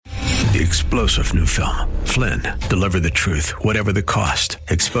The explosive new film, Flynn, deliver the truth, whatever the cost,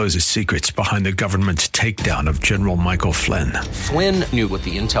 exposes secrets behind the government's takedown of General Michael Flynn. Flynn knew what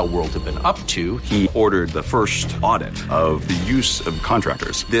the intel world had been up to. He ordered the first audit of the use of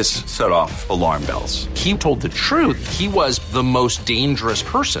contractors. This set off alarm bells. He told the truth. He was the most dangerous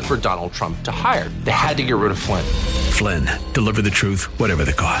person for Donald Trump to hire. They had to get rid of Flynn. Flynn, deliver the truth, whatever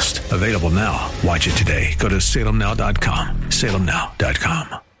the cost. Available now. Watch it today. Go to salemnow.com.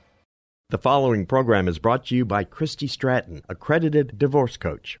 salemnow.com. The following program is brought to you by Christy Stratton, accredited divorce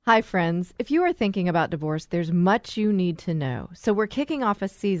coach. Hi, friends. If you are thinking about divorce, there's much you need to know. So we're kicking off a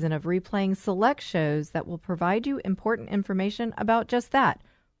season of replaying select shows that will provide you important information about just that,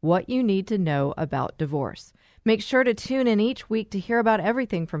 what you need to know about divorce. Make sure to tune in each week to hear about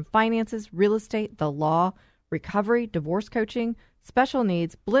everything from finances, real estate, the law, recovery, divorce coaching, special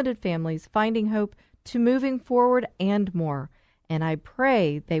needs, blended families, finding hope, to moving forward, and more. And I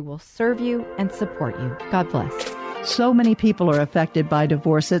pray they will serve you and support you. God bless. So many people are affected by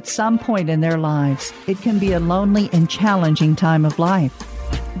divorce at some point in their lives. It can be a lonely and challenging time of life,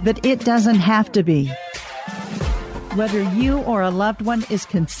 but it doesn't have to be. Whether you or a loved one is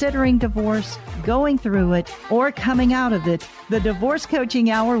considering divorce, going through it, or coming out of it, the Divorce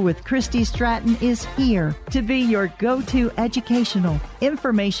Coaching Hour with Christy Stratton is here to be your go-to educational,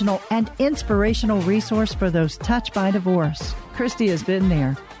 informational, and inspirational resource for those touched by divorce. Christy has been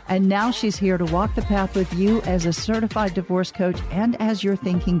there, and now she's here to walk the path with you as a certified divorce coach and as your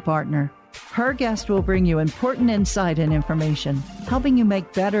thinking partner. Her guest will bring you important insight and information, helping you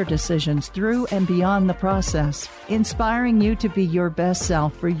make better decisions through and beyond the process, inspiring you to be your best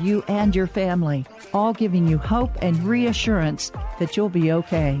self for you and your family, all giving you hope and reassurance that you'll be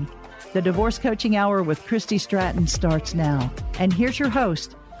okay. The Divorce Coaching Hour with Christy Stratton starts now. And here's your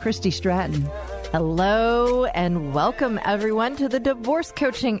host, Christy Stratton. Hello and welcome everyone to the Divorce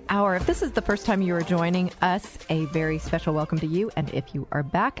Coaching Hour. If this is the first time you are joining us, a very special welcome to you. And if you are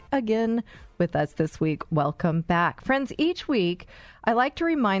back again with us this week, welcome back. Friends, each week I like to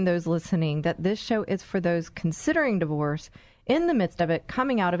remind those listening that this show is for those considering divorce, in the midst of it,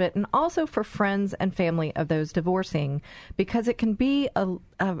 coming out of it, and also for friends and family of those divorcing, because it can be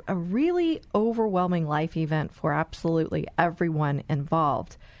a really overwhelming life event for absolutely everyone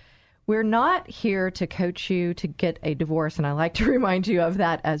involved. We're not here to coach you to get a divorce, and I like to remind you of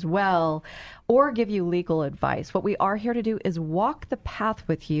that as well, or give you legal advice. What we are here to do is walk the path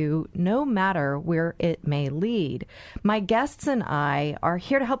with you, no matter where it may lead. My guests and I are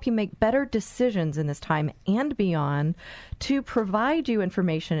here to help you make better decisions in this time and beyond, to provide you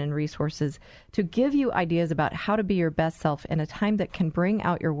information and resources, to give you ideas about how to be your best self in a time that can bring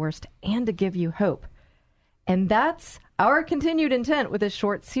out your worst, and to give you hope. And that's our continued intent with this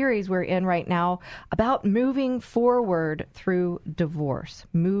short series we're in right now about moving forward through divorce.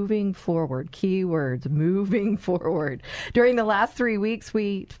 Moving forward. Keywords, moving forward. During the last 3 weeks,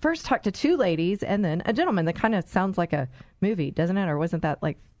 we first talked to two ladies and then a gentleman. That kind of sounds like a movie, doesn't it? Or wasn't that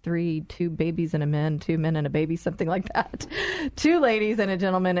like two babies and a man, two men and a baby, something like that? Two ladies and a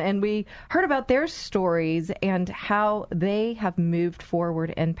gentleman. And we heard about their stories and how they have moved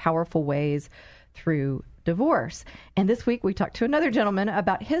forward in powerful ways through divorce. And this week we talked to another gentleman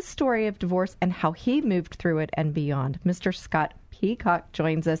about his story of divorce and how he moved through it and beyond. Mr. Scott Peacock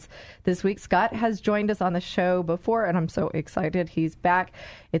joins us this week. Scott has joined us on the show before, and I'm so excited he's back.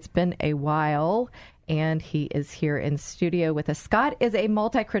 It's been a while, and he is here in studio with us. Scott is a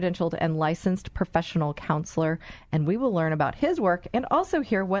multi-credentialed and licensed professional counselor, and we will learn about his work and also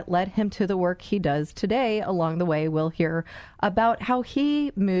hear what led him to the work he does today. Along the way, we'll hear about how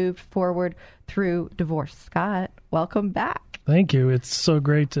he moved forward through divorce. Scott, welcome back. Thank you. It's so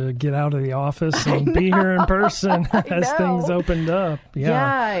great to get out of the office and be here in person as things opened up.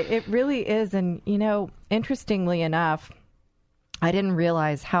 Yeah, it really is. And, you know, interestingly enough, I didn't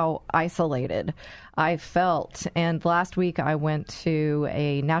realize how isolated I felt. And last week I went to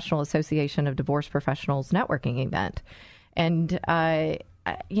a National Association of Divorce Professionals networking event. And,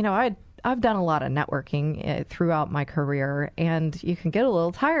 I've done a lot of networking throughout my career, and you can get a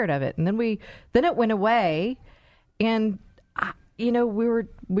little tired of it. And then it went away, and we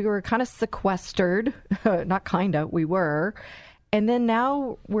were kind of sequestered. Not kind of, we were. And then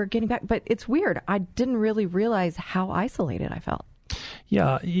now we're getting back. But it's weird. I didn't really realize how isolated I felt.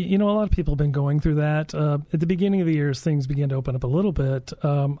 Yeah, a lot of people have been going through that. At the beginning of the year, as things began to open up a little bit,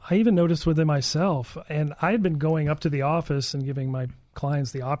 I even noticed with it myself. And I had been going up to the office and giving my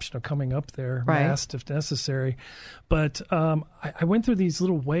clients the option of coming up there, masked if necessary. But I went through these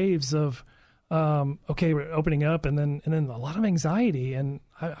little waves of okay, we're opening up, and then a lot of anxiety. And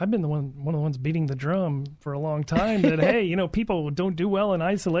I've been one of the ones beating the drum for a long time that, hey, people don't do well in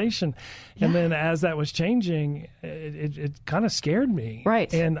isolation. Yeah. And then as that was changing, it kind of scared me.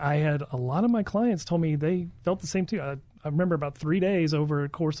 Right. And I had a lot of my clients told me they felt the same too. I remember about 3 days over a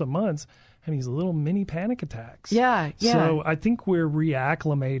course of months having these little mini panic attacks. Yeah. So I think we're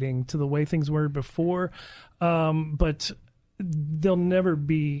reacclimating to the way things were before, but they'll never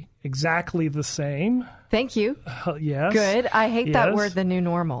be exactly the same. Thank you. Yes. Good. I hate that word, the new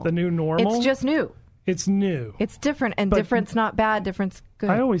normal. The new normal. It's just new. It's new. It's different, and different's not bad. Different's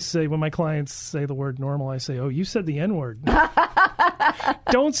good. I always say when my clients say the word normal, I say, "Oh, you said the N-word."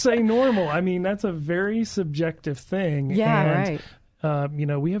 Don't say normal. I mean, that's a very subjective thing. Yeah, right.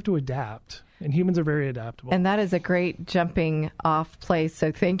 We have to adapt. And humans are very adaptable. And that is a great jumping off place.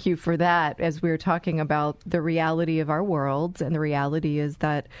 So thank you for that. As we were talking about the reality of our world, and the reality is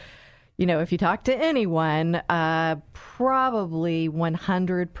that, if you talk to anyone, probably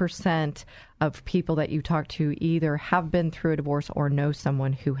 100% of people that you talk to either have been through a divorce or know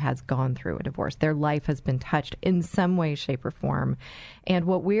someone who has gone through a divorce. Their life has been touched in some way, shape, or form. And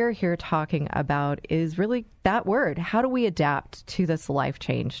what we're here talking about is really that word. How do we adapt to this life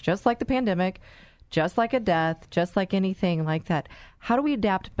change? Just like the pandemic, just like a death, just like anything like that. How do we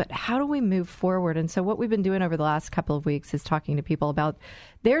adapt, but how do we move forward? And so what we've been doing over the last couple of weeks is talking to people about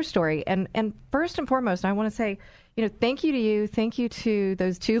their story. And first and foremost, I want to say, thank you to you. Thank you to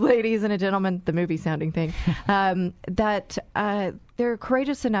those two ladies and a gentleman, the movie sounding thing, that they're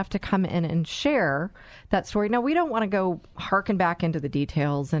courageous enough to come in and share that story. Now, we don't want to go harken back into the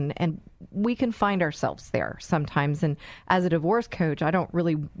details, and we can find ourselves there sometimes. And as a divorce coach, I don't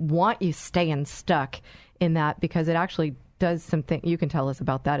really want you staying stuck in that, because it actually does something. You can tell us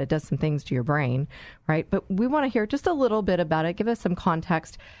about that. It does some things to your brain, right? But we want to hear just a little bit about it. Give us some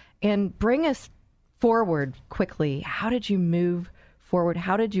context and bring us forward quickly. How did you move forward?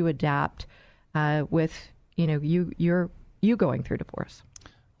 How did you adapt with you going through divorce?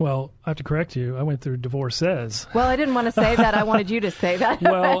 Well, I have to correct you. I went through divorces. Well, I didn't want to say that. I wanted you to say that.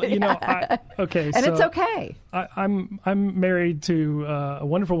 Well, okay. And so it's okay. I'm married to a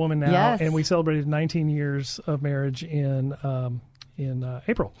wonderful woman now, yes. And we celebrated 19 years of marriage in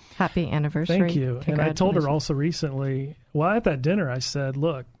April. Happy anniversary. Thank you. And I told her also recently, at that dinner, I said,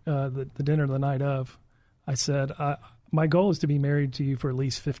 look, the dinner the night of, I said, my goal is to be married to you for at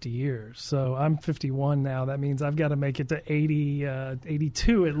least 50 years. So I'm 51 now. That means I've got to make it to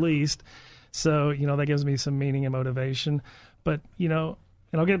 82 at least. So, that gives me some meaning and motivation. But, and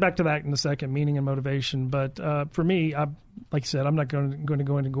I'll get back to that in a second, meaning and motivation. But for me, like I said, I'm not going to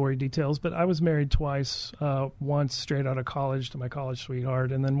go into gory details, but I was married twice, once straight out of college to my college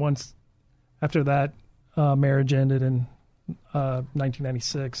sweetheart. And then once after that marriage ended in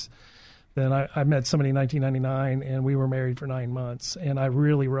 1996, then I met somebody in 1999, and we were married for 9 months. And I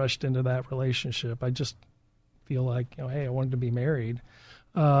really rushed into that relationship. I just feel like, hey, I wanted to be married.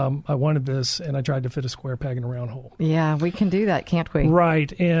 I wanted this, and I tried to fit a square peg in a round hole. Yeah, we can do that, can't we?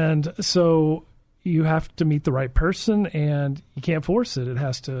 Right. And so you have to meet the right person, and you can't force it. It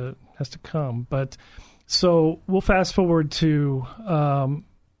has to come. But so we'll fast forward to,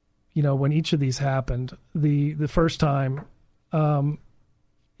 when each of these happened. The first time,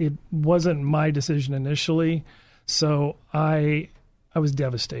 it wasn't my decision initially, so I was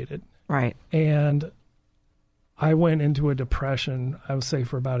devastated. Right. And I went into a depression, I would say,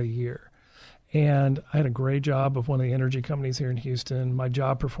 for about a year. And I had a great job with one of the energy companies here in Houston. My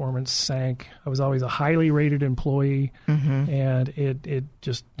job performance sank. I was always a highly rated employee, and it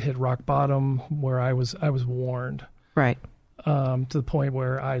just hit rock bottom where I was warned. Right. To the point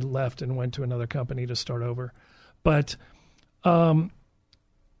where I left and went to another company to start over. But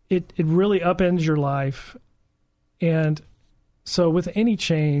it really upends your life. And so with any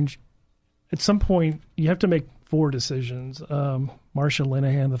change, at some point you have to make 4 decisions. Marsha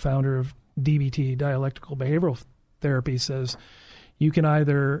Linehan, the founder of DBT, Dialectical Behavioral Therapy, says you can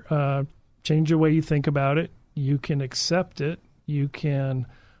either change the way you think about it, you can accept it, you can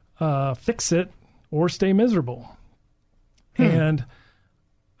fix it, or stay miserable. And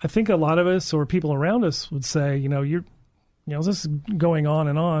I think a lot of us or people around us would say, this is going on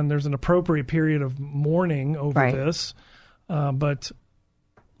and on. There's an appropriate period of mourning over this. But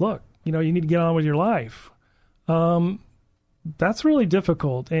look, you need to get on with your life. That's really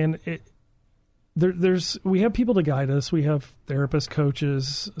difficult. And we have people to guide us. We have therapists,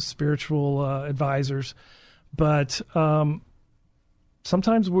 coaches, spiritual advisors. But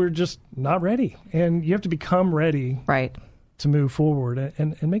sometimes we're just not ready. And you have to become ready to move forward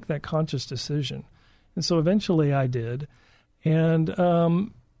and make that conscious decision. And so eventually I did. And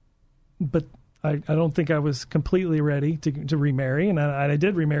but I don't think I was completely ready to remarry, and I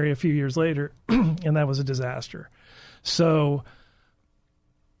did remarry a few years later, and that was a disaster. So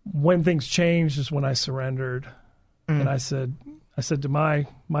when things changed is when I surrendered, and I said to my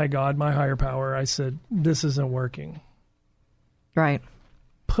God, my higher power, I said, this isn't working. Right.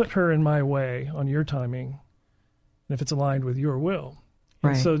 Put her in my way on your timing, and if it's aligned with your will.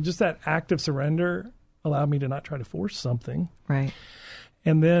 And so just that act of surrender allowed me to not try to force something. Right.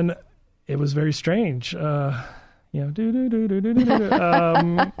 And then it was very strange. A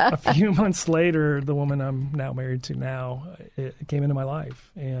few months later, the woman I'm now married to now, it came into my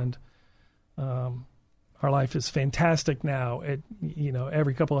life, and our life is fantastic now.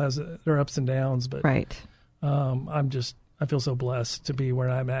 Every couple has their ups and downs, but I feel so blessed to be where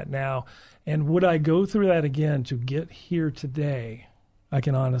I'm at now. And would I go through that again to get here today? I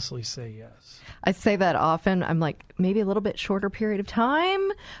can honestly say yes. I say that often. I'm like, maybe a little bit shorter period of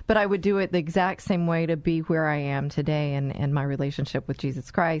time, but I would do it the exact same way to be where I am today and my relationship with Jesus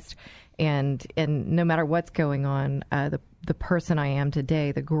Christ. And no matter what's going on, the person I am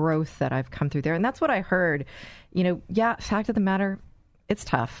today, the growth that I've come through there. And that's what I heard. Fact of the matter, it's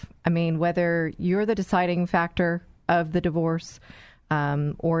tough. I mean, whether you're the deciding factor of the divorce,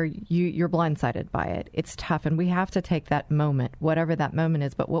 or you're blindsided by it. It's tough, and we have to take that moment, whatever that moment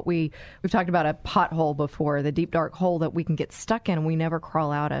is. But we've talked about a pothole before, the deep dark hole that we can get stuck in and we never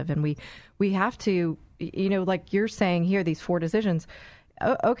crawl out of. And we have to, like you're saying here, these 4 decisions.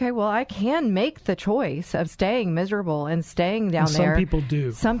 Okay, well, I can make the choice of staying miserable and staying down there. Some people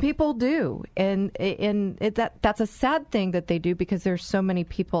do. Some people do, and that's a sad thing that they do, because there's so many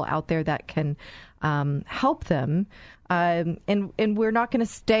people out there that can help them. And we're not going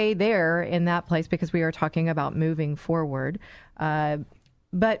to stay there in that place, because we are talking about moving forward.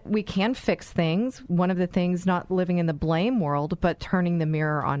 But we can fix things. One of the things, not living in the blame world, but turning the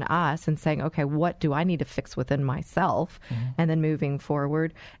mirror on us and saying, okay, what do I need to fix within myself? And then moving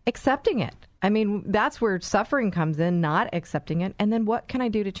forward, accepting it. I mean, that's where suffering comes in, not accepting it. And then what can I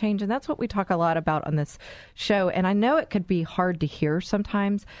do to change? And that's what we talk a lot about on this show. And I know it could be hard to hear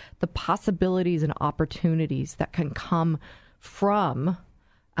sometimes, the possibilities and opportunities that can come from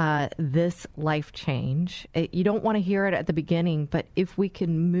this life change. You don't want to hear it at the beginning, but if we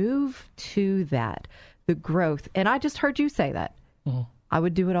can move to that, the growth, and I just heard you say that, I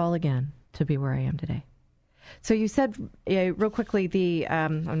would do it all again to be where I am today. So you said, real quickly,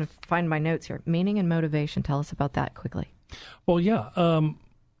 I'm going to find my notes here, meaning and motivation. Tell us about that quickly. Well, yeah.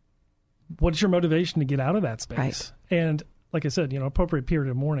 What's your motivation to get out of that space? Right. And like I said, appropriate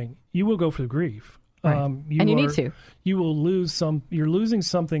period of mourning, you will go through grief. Right. And you need to. You will lose you're losing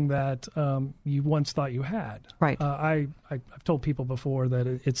something that you once thought you had. Right. I've told people before that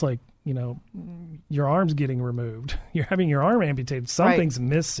it's like, your arm's getting removed. You're having your arm amputated. Something's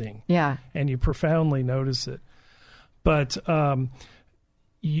missing. Yeah. And you profoundly notice it. But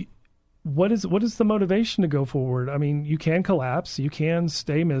what is the motivation to go forward? I mean, you can collapse. You can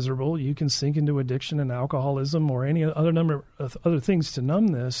stay miserable. You can sink into addiction and alcoholism or any other number of other things to numb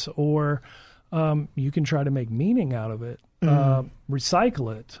this, or you can try to make meaning out of it,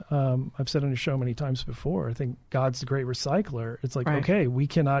 recycle it. I've said on the show many times before, I think God's the great recycler. It's like, okay, we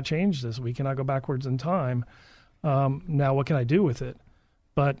cannot change this. We cannot go backwards in time. Now what can I do with it?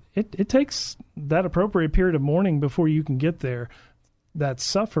 But it takes that appropriate period of mourning before you can get there, that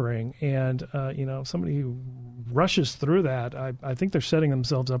suffering. And, somebody who rushes through that, I think they're setting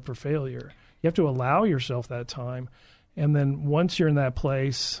themselves up for failure. You have to allow yourself that time. And then once you're in that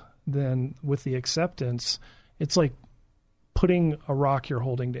place, then with the acceptance, it's like putting a rock you're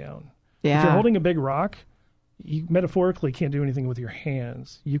holding down. Yeah. If you're holding a big rock, you metaphorically can't do anything with your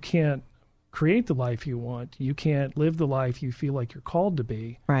hands. You can't create the life you want. You can't live the life you feel like you're called to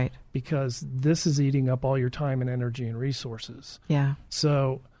be. Right. Because this is eating up all your time and energy and resources. Yeah.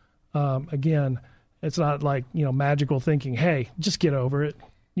 So, again, it's not like, magical thinking, hey, just get over it.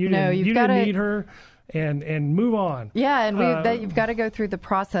 You didn't need her. And move on. Yeah, and you've got to go through the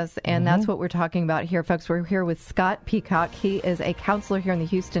process, and that's what we're talking about here, folks. We're here with Scott Peacock. He is a counselor here in the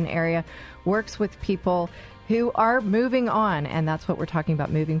Houston area, works with people who are moving on, and that's what we're talking about,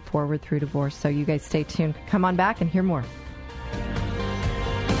 moving forward through divorce. So you guys stay tuned. Come on back and hear more.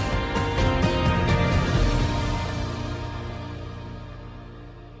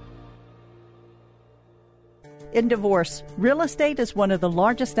 In divorce, real estate is one of the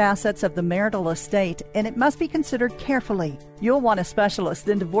largest assets of the marital estate, and it must be considered carefully. You'll want a specialist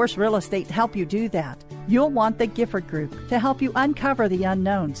in divorce real estate to help you do that. You'll want the Gifford Group to help you uncover the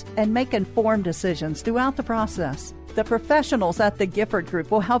unknowns and make informed decisions throughout the process. The professionals at the Gifford Group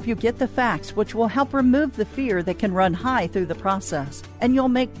will help you get the facts, which will help remove the fear that can run high through the process, and you'll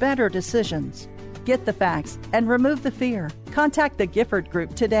make better decisions. Get the facts and remove the fear. Contact the Gifford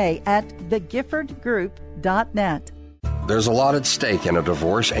Group today at thegiffordgroup.net. There's a lot at stake in a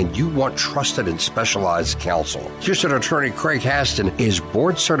divorce, and you want trusted and specialized counsel. Houston attorney Craig Haston is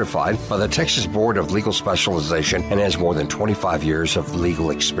board certified by the Texas Board of Legal Specialization and has more than 25 years of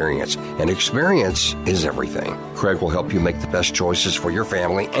legal experience. And experience is everything. Craig will help you make the best choices for your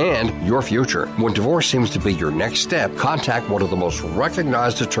family and your future. When divorce seems to be your next step, contact one of the most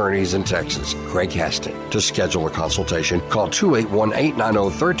recognized attorneys in Texas, Craig Haston. To schedule a consultation, call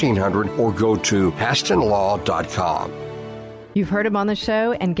 281-890-1300 or go to hastonlaw.com. You've heard him on the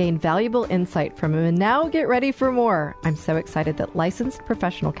show and gained valuable insight from him, and now get ready for more. I'm so excited that licensed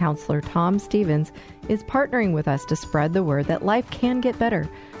professional counselor Tom Stevens is partnering with us to spread the word that life can get better.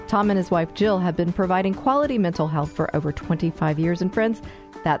 Tom and his wife Jill have been providing quality mental health for over 25 years, and friends,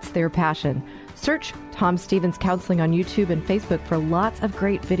 that's their passion. Search Tom Stevens Counseling on YouTube and Facebook for lots of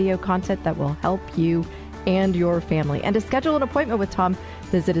great video content that will help you and your family. And to schedule an appointment with Tom,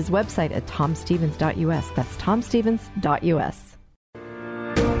 visit his website at tomstevens.us. That's tomstevens.us.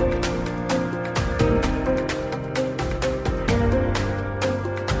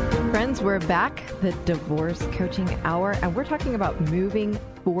 Friends, we're back, the Divorce Coaching Hour, and we're talking about moving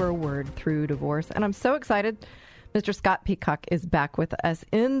forward through divorce. And I'm so excited. Mr. Scott Peacock is back with us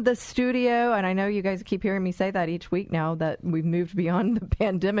in the studio, and I know you guys keep hearing me say that each week now that we've moved beyond the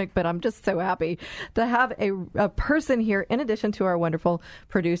pandemic, but I'm just so happy to have a person here in addition to our wonderful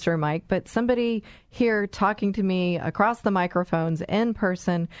producer, Mike, but somebody here talking to me across the microphones in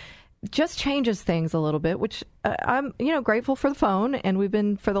person just changes things a little bit, which I'm, grateful for the phone. And we've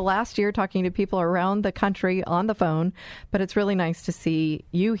been for the last year talking to people around the country on the phone, but it's really nice to see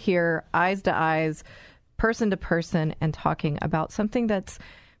you here eyes to eyes, person to person, and talking about something that's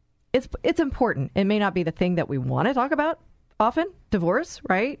it's important. It may not be the thing that we want to talk about often, divorce,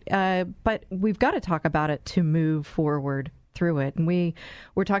 right? But we've got to talk about it to move forward through it. And we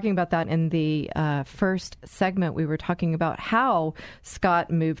were talking about that in the first segment. We were talking about how Scott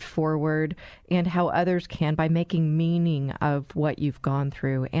moved forward and how others can by making meaning of what you've gone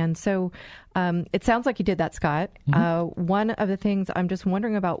through. And so it sounds like you did that, Scott. Mm-hmm. One of the things I'm just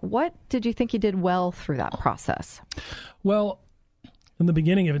wondering about, what did you think you did well through that process? Well, in the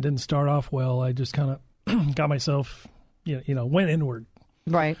beginning, if it didn't start off well, I just kind of got myself, went inward.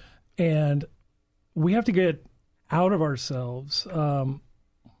 Right. And we have to get out of ourselves.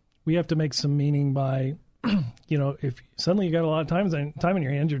 We have to make some meaning by, if suddenly you got a lot of time in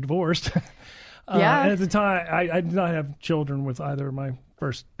your hands, you're divorced. Yeah. And at the time, I did not have children with either of my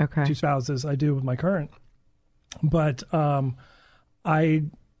first two spouses. I do with my current. But I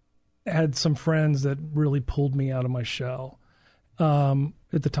had some friends that really pulled me out of my shell.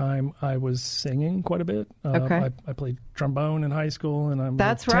 At the time, I was singing quite a bit. I played trombone in high school, and I'm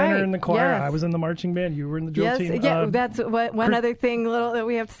a tenor in the choir. Yes. I was in the marching band. You were in the drill team. Yeah, that's one other thing little that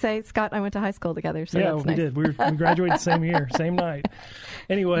we have to say. Scott and I went to high school together, so yeah, that's we nice. did. We graduated the same year, same night.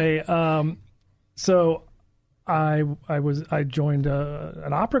 Anyway, so I joined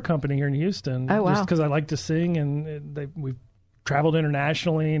an opera company here in Houston. Oh, wow. Just because I like to sing, and we've traveled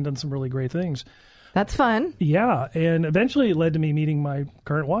internationally and done some really great things. That's fun. Yeah, and eventually it led to me meeting my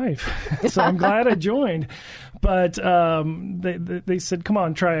current wife. So I'm glad I joined. But they said, come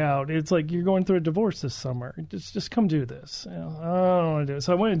on, try out. It's like, you're going through a divorce this summer. Just come do this. I don't want to do it.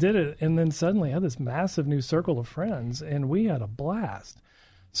 So I went and did it, and then suddenly I had this massive new circle of friends, and we had a blast.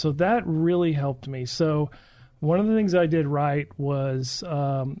 So that really helped me. So one of the things I did right was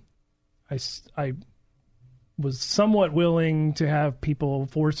I was somewhat willing to have people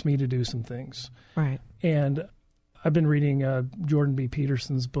force me to do some things. Right. And I've been reading Jordan B.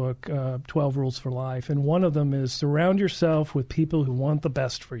 Peterson's book, 12 Rules for Life. And one of them is surround yourself with people who want the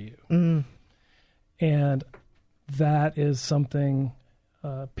best for you. Mm. And that is something,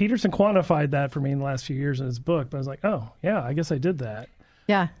 Peterson quantified that for me in the last few years in his book. But I was like, oh, yeah, I guess I did that.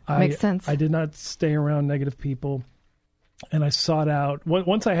 Yeah, makes sense. I did not stay around negative people. And I sought out,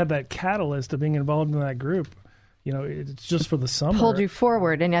 once I had that catalyst of being involved in that group, it's just for the summer. Pulled you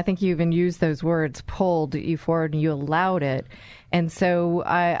forward. And I think you even used those words, pulled you forward, and you allowed it. And so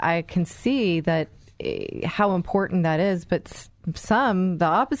I can see that how important that is. But the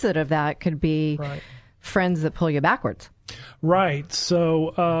opposite of that could be friends that pull you backwards. Right.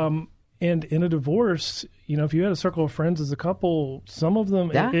 So, and in a divorce, if you had a circle of friends as a couple, some of them,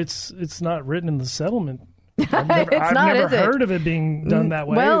 it's not written in the settlement. I've never heard of it being done that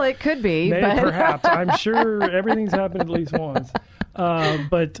way. Well, it could be. Maybe, perhaps. I'm sure everything's happened at least once.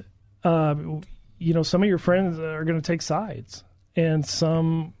 But some of your friends are going to take sides, and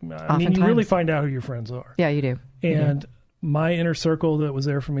some, you really find out who your friends are. Yeah, you do. And my inner circle that was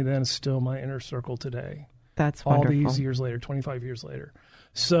there for me then is still my inner circle today. That's wonderful. All these years later, 25 years later.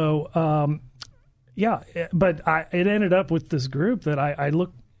 So, but it ended up with this group that I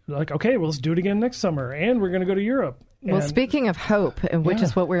looked like, okay, well, let's do it again next summer, and we're going to go to Europe. Well, speaking of hope, which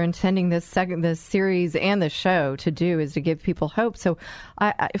is what we're intending this series and the show to do, is to give people hope. So,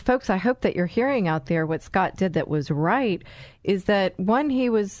 folks, I hope that you're hearing out there what Scott did that was right, is that, one, he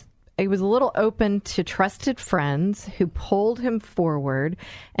was a little open to trusted friends who pulled him forward,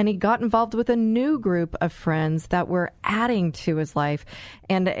 and he got involved with a new group of friends that were adding to his life.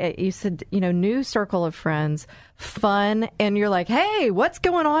 And you said, new circle of friends, fun, and you're like, hey, what's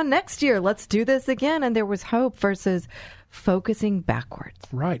going on next year? Let's do this again. And there was hope versus focusing backwards.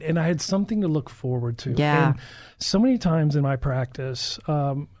 Right. And I had something to look forward to. Yeah. And so many times in my practice,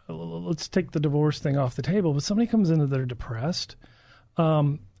 let's take the divorce thing off the table, but somebody comes in that they're depressed.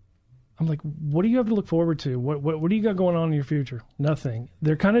 I'm like, what do you have to look forward to? What do you got going on in your future? Nothing.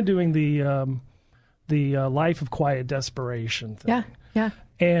 They're kind of doing the life of quiet desperation thing. Yeah.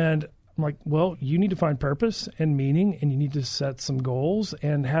 And I'm like, well, you need to find purpose and meaning, and you need to set some goals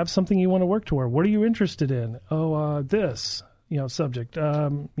and have something you want to work toward. What are you interested in? Oh, this, subject,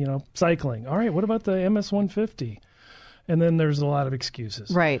 cycling. All right, what about the MS-150? And then there's a lot of excuses.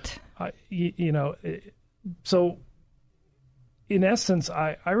 Right. So in essence,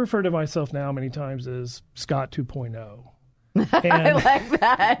 I refer to myself now many times as Scott 2.0. I like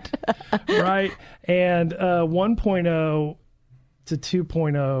that. Right. And 1.0 to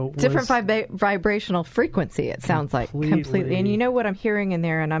 2.0 was different vibrational frequency, it sounds like. Completely. And you know what I'm hearing in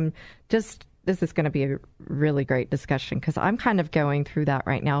there, and this is going to be a really great discussion, because I'm kind of going through that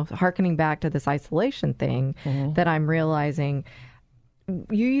right now, hearkening back to this isolation thing that I'm realizing.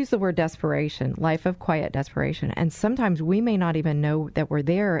 You use the word desperation, life of quiet desperation, and sometimes we may not even know that we're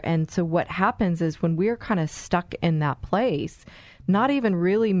there. And so what happens is, when we're kind of stuck in that place, not even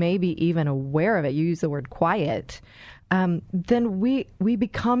really maybe even aware of it, you use the word quiet, then we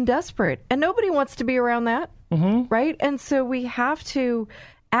become desperate, and nobody wants to be around that, right? And so we have to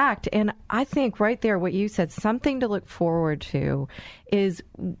act. And I think right there, what you said, something to look forward to, is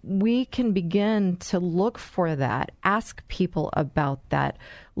we can begin to look for that, ask people about that,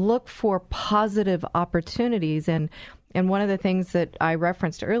 look for positive opportunities. And one of the things that I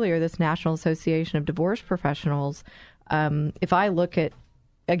referenced earlier, this National Association of Divorce Professionals, if I look at,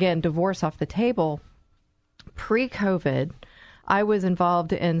 again, divorce off the table, pre-COVID, I was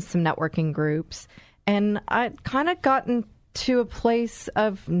involved in some networking groups, and I'd kind of gotten to a place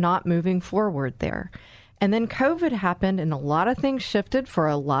of not moving forward there. And then COVID happened, and a lot of things shifted for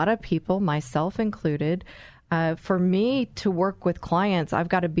a lot of people, myself included. For me to work with clients, I've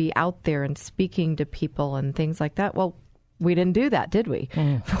got to be out there and speaking to people and things like that. Well, we didn't do that, did we?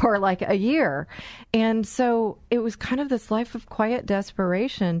 For like a year. And so it was kind of this life of quiet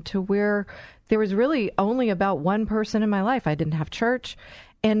desperation, to where there was really only about one person in my life. I didn't have church.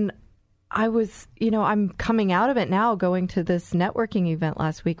 And I was, I'm coming out of it now, going to this networking event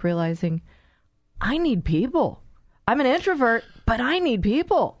last week, realizing I need people. I'm an introvert, but I need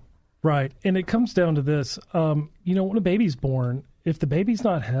people. Right. And it comes down to this. When a baby's born, if the baby's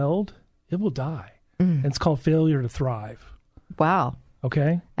not held, it will die. And it's called failure to thrive. Wow.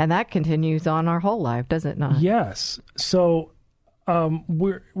 Okay. And that continues on our whole life, does it not? Yes. So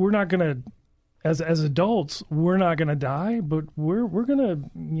we're not going to, as adults, we're not going to die, but we're going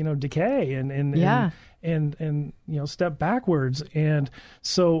to, decay and step backwards. And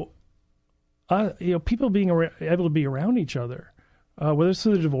so, people being able to be around each other, whether it's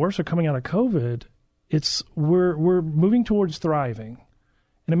through the divorce or coming out of COVID, we're moving towards thriving.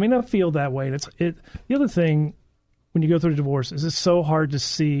 And it may not feel that way. And the other thing, when you go through a divorce, is it's so hard to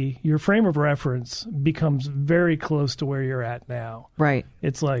see. Your frame of reference becomes very close to where you're at now. Right.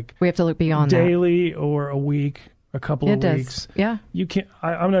 It's like we have to look beyond daily or a week, a couple of weeks. Yeah. You can't.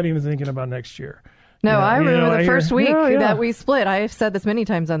 I'm not even thinking about next year. No, I remember the first week that we split. I've said this many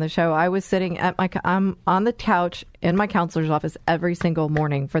times on the show. I was sitting at I'm on the couch in my counselor's office every single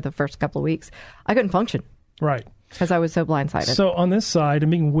morning for the first couple of weeks. I couldn't function. Right. Because I was so blindsided. So on this side,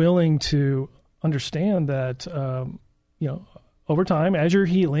 and being willing to understand that, over time, as you're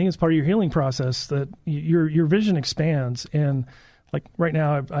healing, as part of your healing process, that your vision expands. And like right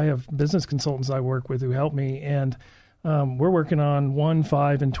now, I have business consultants I work with who help me, and we're working on 1,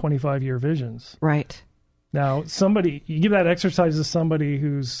 5, and 25-year visions. Right. Now, you give that exercise to somebody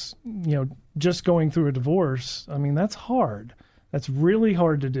who's, just going through a divorce. I mean, that's hard. That's really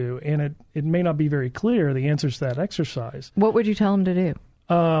hard to do. And it may not be very clear, the answers to that exercise. What would you tell them to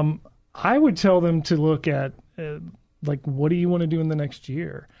do? I would tell them to look at, what do you want to do in the next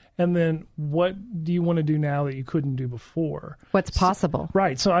year? And then what do you want to do now that you couldn't do before? What's possible?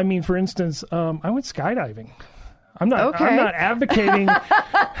 Right. So, I mean, for instance, I went skydiving. I'm not advocating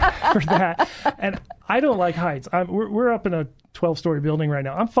for that. And I don't like heights. We're up in a 12-story building right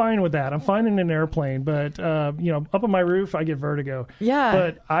now. I'm fine with that. I'm fine in an airplane. But, up on my roof, I get vertigo.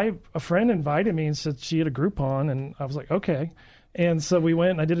 Yeah. But a friend invited me and said she had a Groupon. And I was like, okay. And so we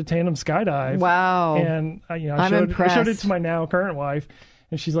went and I did a tandem skydive. Wow. And, I showed it to my now current wife.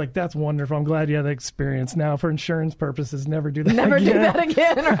 And she's like, that's wonderful. I'm glad you had that experience. Now, for insurance purposes, never do that again. Never do that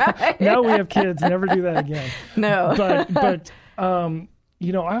again, right? Now we have kids. Never do that again. No. But I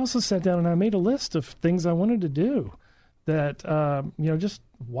also sat down and I made a list of things I wanted to do that, just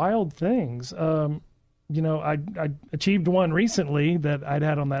wild things. I achieved one recently that I'd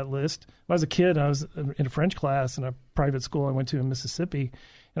had on that list. When I was a kid, I was in a French class in a private school I went to in Mississippi,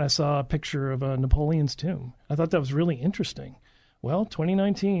 and I saw a picture of Napoleon's tomb. I thought that was really interesting. Well,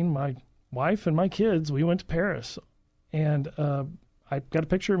 2019, my wife and my kids, we went to Paris, and I got a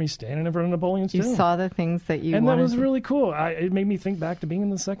picture of me standing in front of Napoleon's tomb. You saw the things that you wanted. And that was really cool. It made me think back to being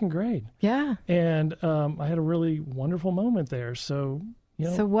in the second grade. Yeah. And I had a really wonderful moment there. So,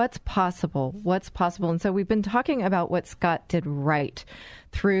 So what's possible? What's possible? And so we've been talking about what Scott did right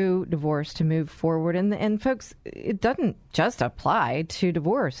through divorce to move forward. And folks, it doesn't just apply to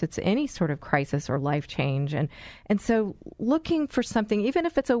divorce. It's any sort of crisis or life change. And so looking for something, even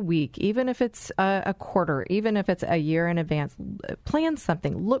if it's a week, even if it's a quarter, even if it's a year in advance, plan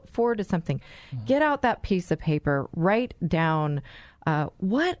something, look forward to something, get out that piece of paper, write down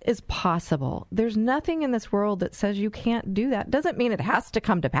what is possible. There's nothing in this world that says you can't do that. Doesn't mean it has to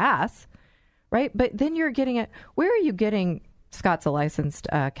come to pass, right? But then you're getting it. Where are you getting? Scott's a licensed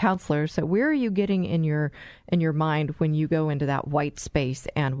counselor, so where are you getting in your mind when you go into that white space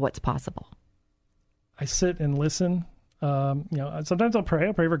and what's possible? I sit and listen. Sometimes I'll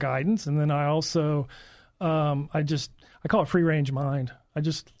pray for guidance, and then I also I call it free range mind. I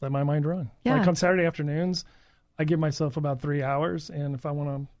just let my mind run. Yeah. Like on Saturday afternoons, I give myself about 3 hours, and if I want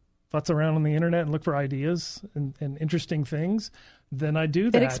to futz around on the internet and look for ideas and interesting things, then I do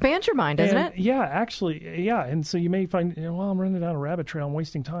that. It expands your mind, doesn't it? Yeah, actually, yeah. And so you may find, I'm running down a rabbit trail, I'm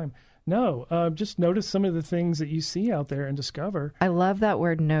wasting time. No, just notice some of the things that you see out there and discover. I love that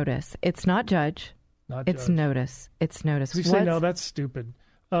word, notice. It's not judge. It's notice. It's notice. If you say, no, that's stupid.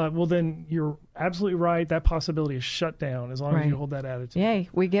 Well, then you're absolutely right. That possibility is shut down as long as you hold that attitude. Yay,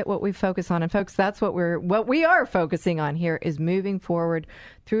 we get what we focus on. And folks, that's what we are focusing on here is moving forward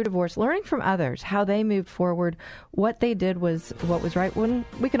through divorce, learning from others, how they moved forward, what they did was what was right. When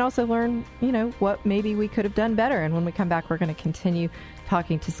we can also learn, what maybe we could have done better. And when we come back, we're going to continue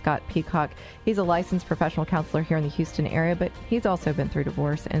talking to Scott Peacock. He's a licensed professional counselor here in the Houston area, but he's also been through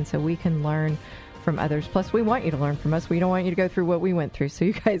divorce. And so we can learn from others. Plus, we want you to learn from us. We don't want you to go through what we went through. So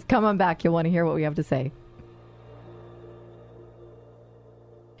you guys come on back. You'll want to hear what we have to say.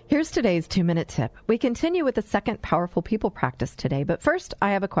 Here's today's 2-minute tip. We continue with the second powerful people practice today. But first,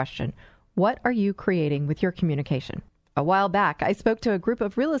 I have a question. What are you creating with your communication? A while back, I spoke to a group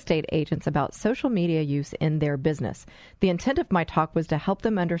of real estate agents about social media use in their business. The intent of my talk was to help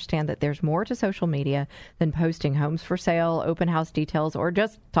them understand that there's more to social media than posting homes for sale, open house details, or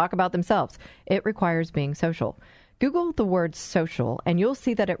just talk about themselves. It requires being social. Google the word social, and you'll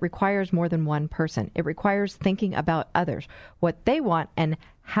see that it requires more than one person. It requires thinking about others, what they want, and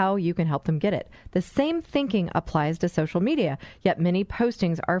how you can help them get it. The same thinking applies to social media, yet many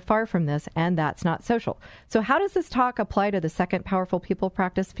postings are far from this, and that's not social. So how does this talk apply to the second powerful people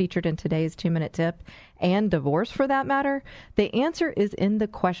practice featured in today's 2-minute tip, and divorce for that matter? The answer is in the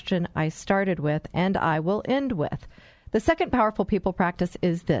question I started with, and I will end with. The second powerful people practice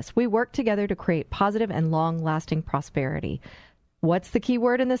is this. We work together to create positive and long-lasting prosperity. What's the key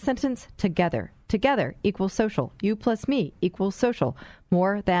word in this sentence? Together. Together equals social. You plus me equals social.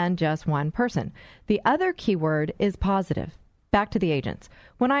 More than just one person. The other key word is positive. Back to the agents.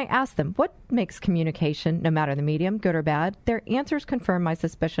 When I ask them what makes communication, no matter the medium, good or bad, their answers confirm my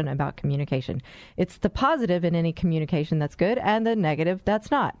suspicion about communication. It's the positive in any communication that's good and the negative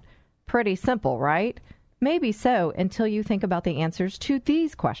that's not. Pretty simple, right? Maybe so, until you think about the answers to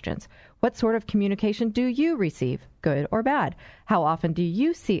these questions. What sort of communication do you receive, good or bad? How often do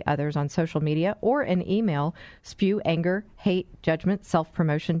you see others on social media or in email spew anger, hate, judgment,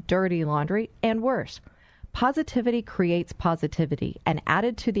 self-promotion, dirty laundry, and worse? Positivity creates positivity, and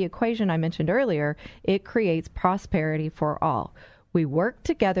added to the equation I mentioned earlier, it creates prosperity for all. We work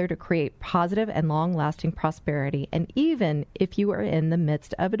together to create positive and long-lasting prosperity. And even if you are in the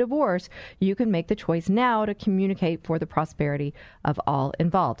midst of a divorce, you can make the choice now to communicate for the prosperity of all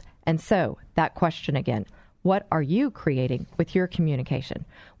involved. And so, that question again. What are you creating with your communication?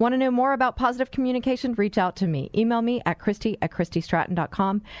 Want to know more about positive communication? Reach out to me. Email me at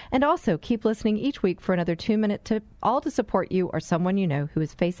Christy@ChristyStratton.com. And also keep listening each week for another 2-minute tip, all to support you or someone you know who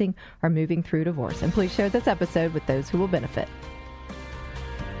is facing or moving through divorce. And please share this episode with those who will benefit.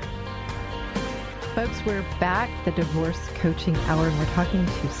 Folks, we're back, the Divorce Coaching Hour, and we're talking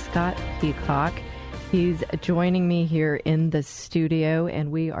to Scott Peacock. He's joining me here in the studio, and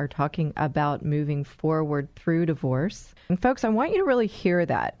we are talking about moving forward through divorce. And folks, I want you to really hear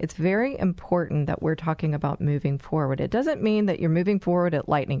that. It's very important that we're talking about moving forward. It doesn't mean that you're moving forward at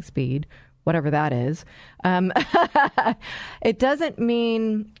lightning speed, whatever that is. It doesn't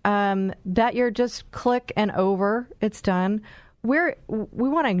mean that you're just click and over, it's done. We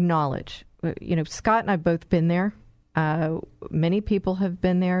want to acknowledge, Scott and I have both been there. Many people have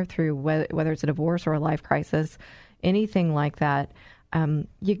been there through whether it's a divorce or a life crisis, anything like that.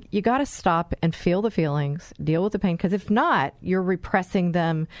 You got to stop and feel the feelings, deal with the pain, because if not, you're repressing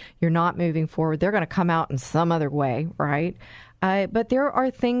them. You're not moving forward. They're going to come out in some other way, right? But there are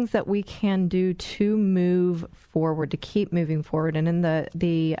things that we can do to move forward, to keep moving forward. And in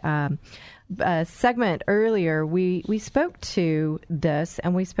the segment earlier, we spoke to this,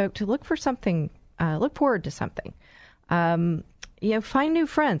 and we spoke to look forward to something. Find new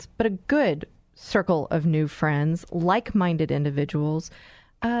friends, but a good circle of new friends, like-minded individuals.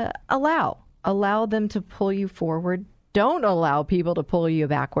 Allow them to pull you forward. Don't allow people to pull you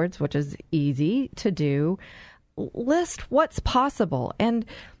backwards, which is easy to do. List what's possible. And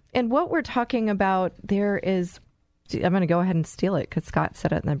what we're talking about there is, I'm going to go ahead and steal it because Scott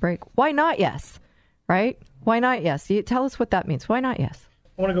said it in the break. Why not yes? Right? Why not yes? Tell us what that means. Why not yes?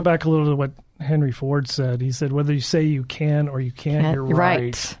 I want to go back a little to what Henry Ford said. He said, whether you say you can or you can't, you're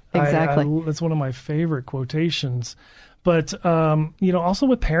right. Exactly. That's one of my favorite quotations. But, also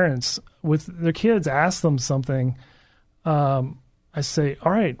with parents, with their kids, ask them something. I say,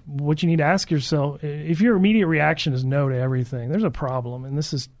 all right, what you need to ask yourself, if your immediate reaction is no to everything, there's a problem, and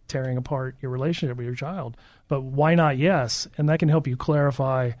this is tearing apart your relationship with your child. But why not yes? And that can help you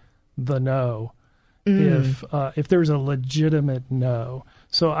clarify the no. If there's a legitimate no.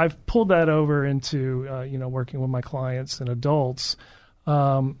 So I've pulled that over into, working with my clients and adults.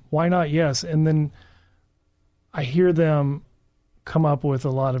 Why not yes? And then I hear them come up with a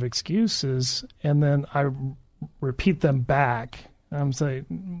lot of excuses, and then I repeat them back. I'm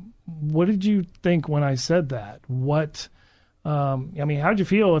saying, what did you think when I said that? How'd you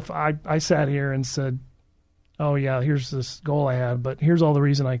feel if I sat here and said, oh yeah, here's this goal I had, but here's all the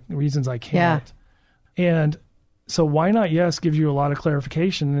reasons I can't. Yeah. And so why not yes gives you a lot of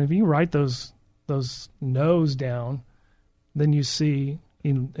clarification. And if you write those no's down, then you see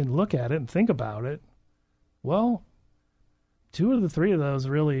and look at it and think about it. Well, 2 of the 3 of those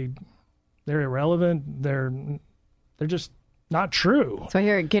really, they're irrelevant. They're just not true. So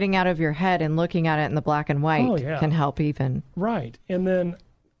here, getting out of your head and looking at it in the black and white can help even. Right. And then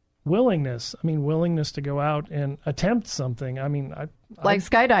willingness to go out and attempt something. Like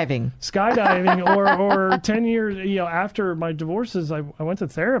skydiving. or 10 years, after my divorces, I went to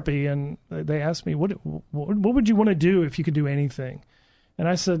therapy, and they asked me, what would you want to do if you could do anything? And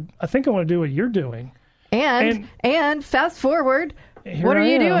I said, I think I want to do what you're doing. And fast forward, what are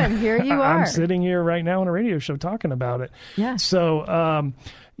you doing? Here you are. I'm sitting here right now on a radio show talking about it. Yeah. So,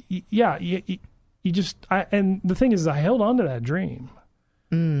 you just, and the thing is, I held on to that dream.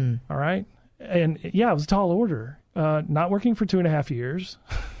 All right. And it was a tall order. Not working for 2.5 years,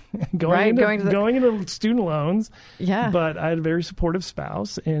 going into student loans. Yeah. But I had a very supportive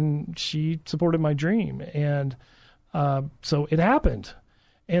spouse, and she supported my dream. And so it happened.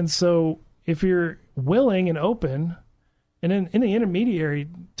 And so if you're willing and open, and in the intermediary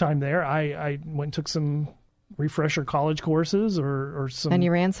time there, I went and took some refresher college courses or some. And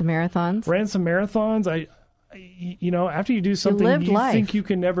you ran some marathons? Ran some marathons. After you do something you think you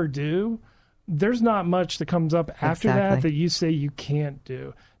can never do, there's not much that comes up after that you say you can't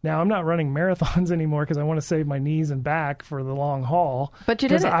do. Now, I'm not running marathons anymore because I want to save my knees and back for the long haul. But you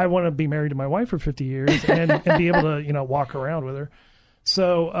did it. Because I want to be married to my wife for 50 years and be able to, walk around with her.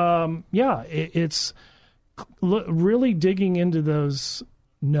 So, it's really digging into those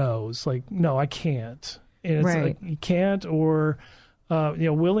no's. Like, no, I can't. And it's like, you can't, or...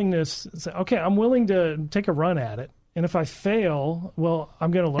 willingness, say, okay, I'm willing to take a run at it. And if I fail, well,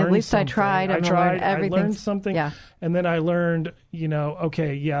 I'm going to learn. At least something. I tried. I everything. I learned something. Yeah. And then I learned,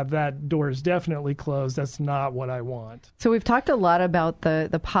 okay, yeah, that door is definitely closed. That's not what I want. So we've talked a lot about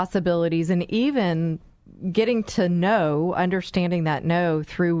the possibilities, and even getting to know, understanding that no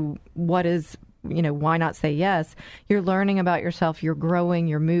through what is, why not say yes? You're learning about yourself. You're growing.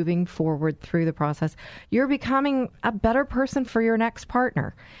 You're moving forward through the process. You're becoming a better person for your next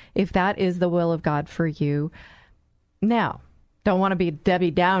partner, if that is the will of God for you. Now, don't want to be Debbie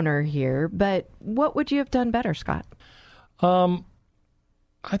Downer here, but what would you have done better, Scott? I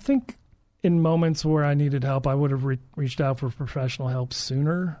think in moments where I needed help, I would have reached out for professional help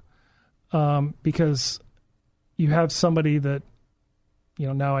sooner, because you have somebody that,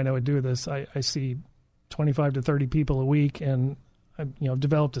 now I know I do this. I see 25 to 30 people a week, and I've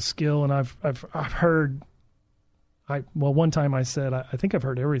developed a skill, and I've heard. One time I said, I think I've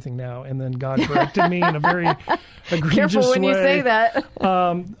heard everything now, and then God corrected me in a very egregious way. Careful when you say that.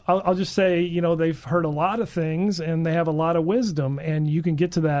 I'll just say, they've heard a lot of things, and they have a lot of wisdom, and you can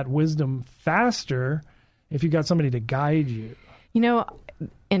get to that wisdom faster if you got somebody to guide you.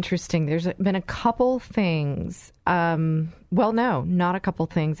 Interesting. There's been a couple things. No, not a couple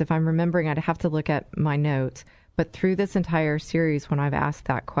things. If I'm remembering, I'd have to look at my notes. But through this entire series, when I've asked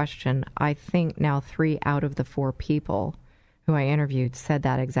that question, I think now 3 out of the 4 people who I interviewed said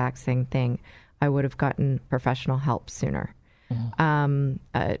that exact same thing. I would have gotten professional help sooner.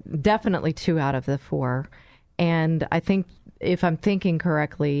 Mm-hmm. Definitely 2 out of the 4. And I think if I'm remembering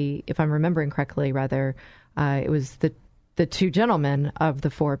correctly, rather, it was the 2 gentlemen of the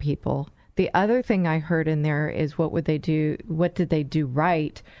 4 people. The other thing I heard in there is what did they do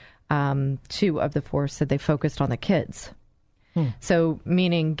right? 2 of the 4 said they focused on the kids. So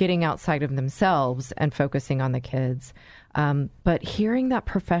meaning getting outside of themselves and focusing on the kids. But hearing that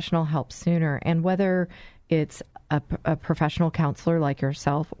professional help sooner, and whether it's a professional counselor like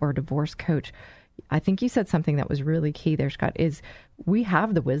yourself or a divorce coach, I think you said something that was really key there, Scott, is we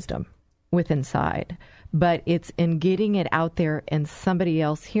have the wisdom within inside, but it's in getting it out there and somebody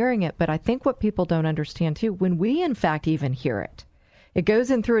else hearing it. But I think what people don't understand too, when we in fact even hear it, it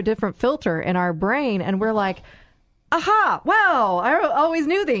goes in through a different filter in our brain, and we're like, aha, wow, I always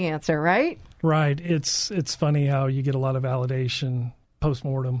knew the answer, right? Right. It's funny how you get a lot of validation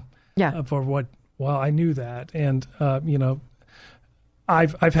post-mortem for what, well, I knew that. And,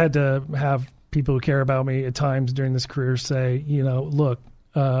 I've had to have people who care about me at times during this career say, look,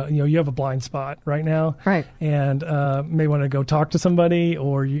 you have a blind spot right now. Right. And may want to go talk to somebody,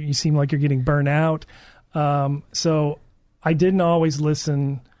 or you seem like you're getting burnt out. So I didn't always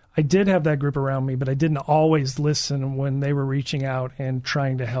listen. I did have that group around me, but I didn't always listen when they were reaching out and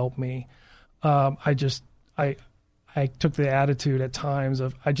trying to help me. I took the attitude at times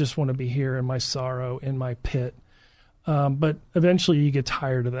of, I just want to be here in my sorrow, in my pit. But eventually you get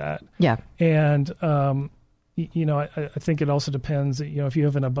tired of that. Yeah. And, I think it also depends, if you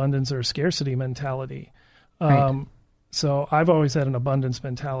have an abundance or a scarcity mentality. Right. So I've always had an abundance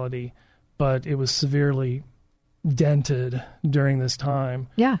mentality, but it was severely dented during this time.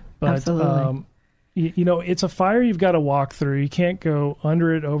 Yeah, but, absolutely. It's a fire you've got to walk through. You can't go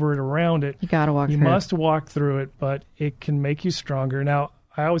under it, over it, around it. You got to walk through it. You must walk through it, but it can make you stronger. Now,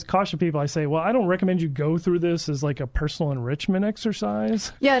 I always caution people. I say, well, I don't recommend you go through this as like a personal enrichment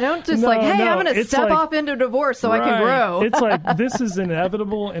exercise. Yeah, don't just hey, I'm going to step off into divorce so I can grow. It's like, this is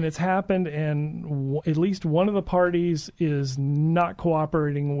inevitable, and it's happened, and at least one of the parties is not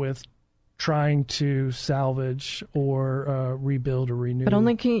cooperating with trying to salvage or rebuild or renew. But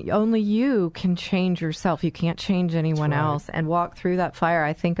only you can change yourself. You can't change anyone else. And walk through that fire.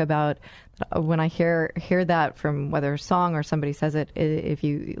 I think about when I hear that from whether a song or somebody says it, if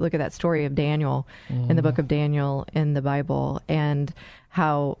you look at that story of Daniel in the book of Daniel in the Bible, and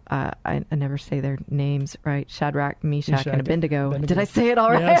how, I never say their names right, Shadrach, Meshach, and Abednego. Did I say it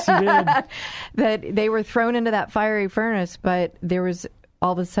all right? Yes, you did. That they were thrown into that fiery furnace, but there was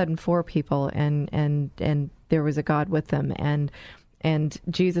all of a sudden 4 people, and there was a God with them, and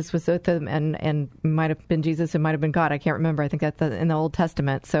Jesus was with them, and might have been Jesus, it might have been God. I can't remember. I think that's in the Old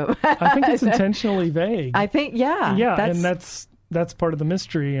Testament. So I think it's intentionally vague. I think, and that's part of the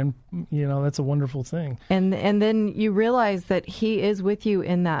mystery, and that's a wonderful thing. And then you realize that He is with you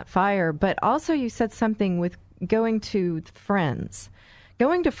in that fire. But also, you said something with going to friends.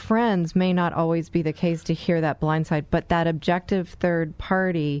 Going to friends may not always be the case to hear that blind side, but that objective third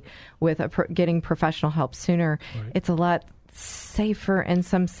party with getting professional help sooner, It's a lot safer in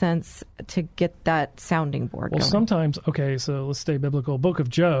some sense to get that sounding board going? Sometimes, okay, so let's stay biblical. Book of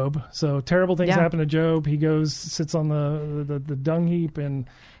Job. So terrible things happen to Job. He goes, sits on the dung heap, and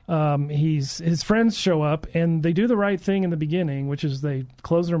his friends show up, and they do the right thing in the beginning, which is they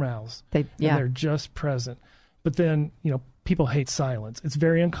close their mouths. And they're just present. But then, people hate silence. It's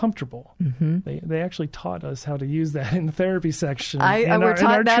very uncomfortable. Mm-hmm. They actually taught us how to use that in the therapy section. We're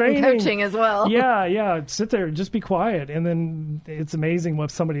taught that in coaching as well. Yeah. Sit there, just be quiet, and then it's amazing what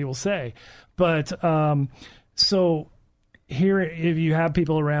somebody will say. But so here, if you have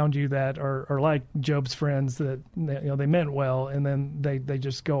people around you that are like Job's friends, that they meant well, and then they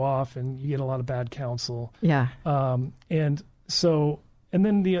just go off, and you get a lot of bad counsel. Yeah. And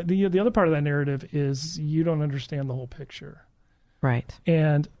then the other part of that narrative is you don't understand the whole picture. Right.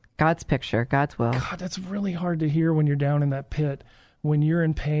 And God's picture, God's will. God, that's really hard to hear when you're down in that pit, when you're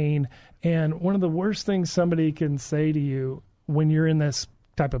in pain. And one of the worst things somebody can say to you when you're in this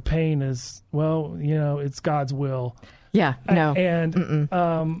type of pain is, well, it's God's will. Yeah, no. And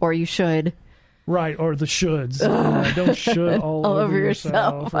or you should. Right, or the shoulds. Don't should all over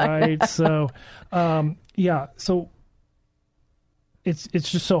yourself. Right. So, so it's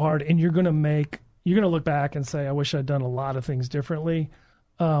just so hard, and you're going to look back and say, I wish I'd done a lot of things differently.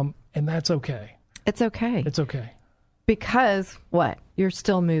 And that's okay. It's okay. It's okay. Because what? You're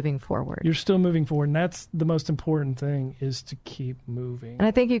still moving forward. You're still moving forward, and that's the most important thing, is to keep moving. And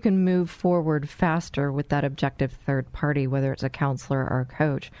I think you can move forward faster with that objective third party, whether it's a counselor or a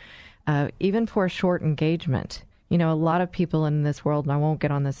coach, even for a short engagement. A lot of people in this world, and I won't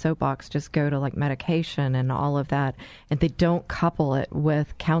get on the soapbox, just go to like medication and all of that, and they don't couple it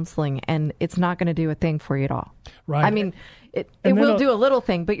with counseling, and it's not going to do a thing for you at all. Right. I mean, it will do a little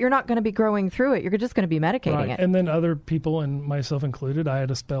thing, but you're not going to be growing through it. You're just going to be medicating it. And then other people, and myself included, I had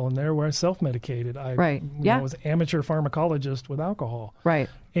a spell in there where I self-medicated. I was an amateur pharmacologist with alcohol. Right.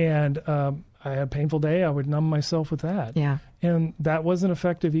 And I had a painful day. I would numb myself with that. Yeah. And that wasn't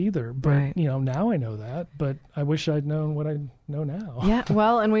effective either. But, now I know that. But I wish I'd known what I know now. Yeah,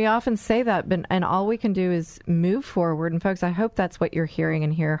 well, and we often say that, and all we can do is move forward. And, folks, I hope that's what you're hearing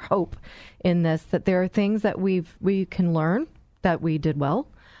and hear hope in this, that there are things that we can learn that we did well,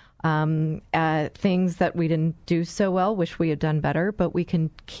 things that we didn't do so well, wish we had done better, but we can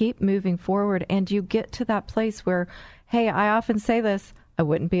keep moving forward. And you get to that place where, hey, I often say this, I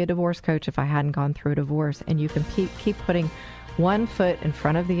wouldn't be a divorce coach if I hadn't gone through a divorce. And you can keep putting one foot in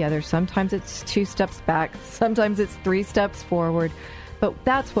front of the other. Sometimes it's 2 steps back. Sometimes it's 3 steps forward. But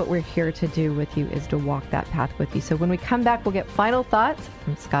that's what we're here to do with you, is to walk that path with you. So when we come back, we'll get final thoughts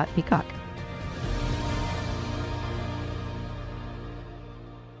from Scott Peacock.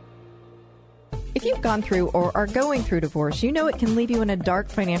 If you've gone through or are going through divorce, you know it can leave you in a dark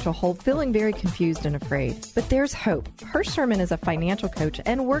financial hole, feeling very confused and afraid. But there's hope. Hirsch Sherman is a financial coach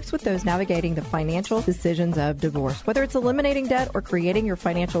and works with those navigating the financial decisions of divorce. Whether it's eliminating debt or creating your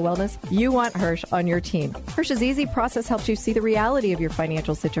financial wellness, you want Hirsch on your team. Hirsch's easy process helps you see the reality of your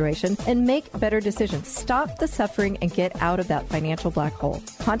financial situation and make better decisions. Stop the suffering and get out of that financial black hole.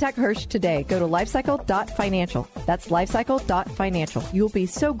 Contact Hirsch today. Go to lifecycle.financial. That's lifecycle.financial. You'll be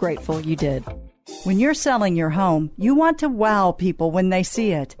so grateful you did. When you're selling your home, you want to wow people when they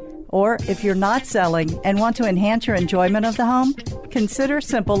see it. Or if you're not selling and want to enhance your enjoyment of the home, consider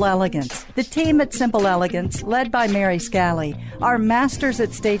Simple Elegance. The team at Simple Elegance, led by Mary Scally, are masters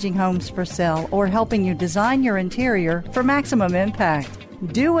at staging homes for sale or helping you design your interior for maximum impact.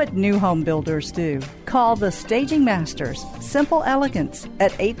 Do what new home builders do. Call the Staging Masters, Simple Elegance,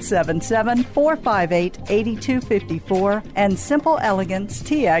 at 877-458-8254 and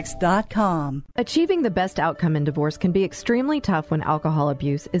SimpleEleganceTX.com. Achieving the best outcome in divorce can be extremely tough when alcohol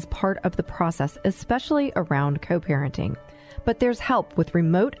abuse is part of the process, especially around co-parenting. But there's help with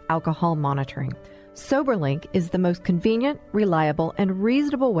remote alcohol monitoring. SoberLink is the most convenient, reliable, and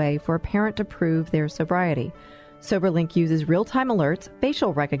reasonable way for a parent to prove their sobriety. SoberLink uses real-time alerts,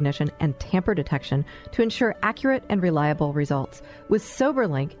 facial recognition, and tamper detection to ensure accurate and reliable results. With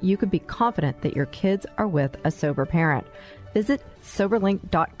SoberLink, you can be confident that your kids are with a sober parent. Visit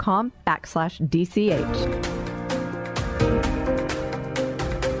soberlink.com/DCH.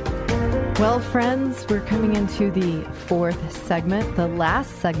 Well, friends, we're coming into the 4th segment, the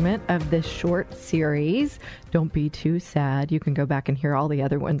last segment of this short series. Don't be too sad. You can go back and hear all the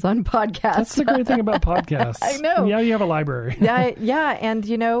other ones on podcasts. That's the great thing about podcasts. I know. Yeah, you have a library. Yeah. And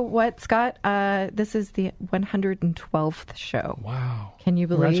you know what, Scott? This is the 112th show. Wow. Can you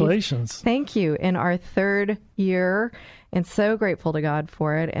believe? Congratulations. Thank you. In our 3rd year. and so grateful to God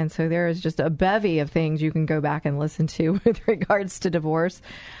for it. And so there is just a bevy of things you can go back and listen to with regards to divorce.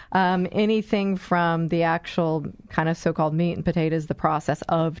 Anything from the actual kind of so-called meat and potatoes, the process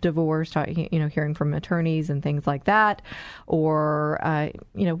of divorce, hearing from attorneys and things like that, or,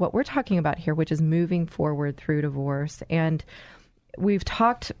 what we're talking about here, which is moving forward through divorce. And we've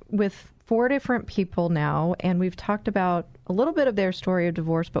talked with 4 different people now, and we've talked about a little bit of their story of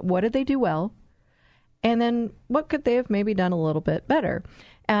divorce, but what did they do well? And then what could they have maybe done a little bit better?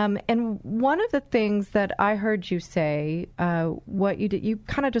 And one of the things that I heard you say, what you did, you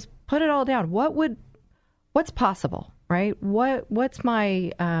kind of just put it all down. What's possible, right? What's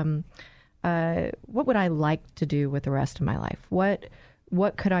my, what would I like to do with the rest of my life?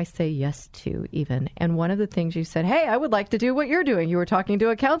 What could I say yes to even? And one of the things you said, hey, I would like to do what you're doing. You were talking to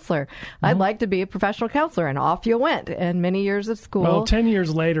a counselor. Mm-hmm. I'd like to be a professional counselor. And off you went. And many years of school. Well, 10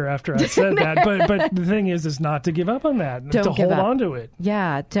 years later after I said that. But the thing is not to give up on that. Don't to hold up. on to it.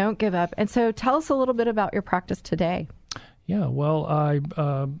 Yeah, don't give up. And so tell us a little bit about your practice today. Yeah, well,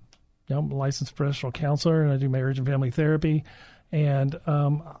 I'm a licensed professional counselor, and I do marriage and family therapy. And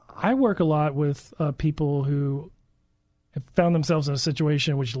I work a lot with people who have found themselves in a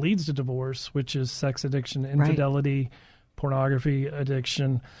situation which leads to divorce, which is sex addiction, infidelity, pornography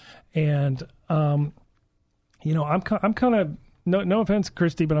addiction. And, I'm kind of, no offense,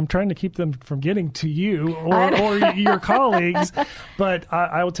 Christy, but I'm trying to keep them from getting to you or your colleagues. But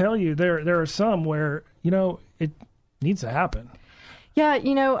I will tell you, there are some where, it needs to happen. Yeah,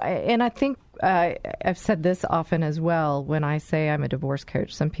 and I think I've said this often as well. When I say I'm a divorce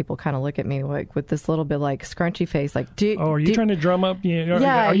coach, some people kind of look at me like with this little bit like scrunchy face, like, are you trying to drum up?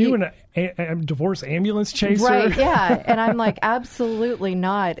 Are you a divorce ambulance chaser? Right. Yeah, and I'm like, absolutely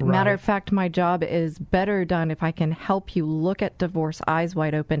not. Right. Matter of fact, my job is better done if I can help you look at divorce eyes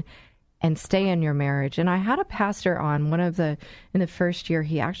wide open and stay in your marriage. And I had a pastor on in the first year.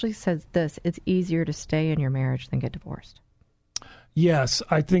 He actually says this: it's easier to stay in your marriage than get divorced. Yes,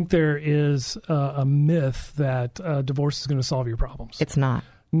 I think there is a myth that divorce is going to solve your problems. It's not.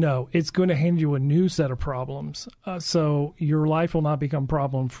 No, it's going to hand you a new set of problems. So your life will not become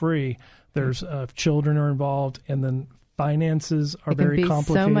problem-free. There's children are involved, and then finances are very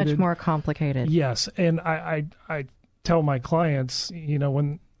complicated. So much more complicated. Yes, and I tell my clients,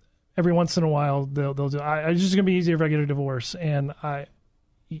 when every once in a while they'll do, it's just going to be easier if I get a divorce, and I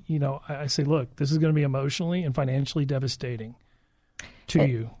say, look, this is going to be emotionally and financially devastating to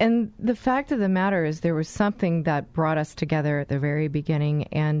you. And the fact of the matter is there was something that brought us together at the very beginning.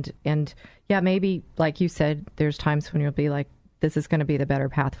 And yeah, maybe like you said, there's times when you'll be like, this is going to be the better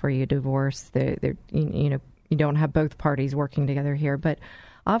path for you, divorce. You don't have both parties working together here. But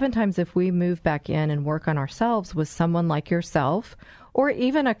oftentimes if we move back in and work on ourselves with someone like yourself, or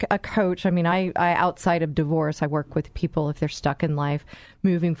even a coach. I mean, I outside of divorce, I work with people if they're stuck in life,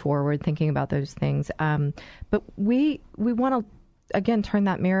 moving forward, thinking about those things. But we want to, again, turn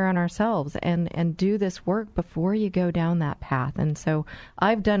that mirror on ourselves and do this work before you go down that path. And so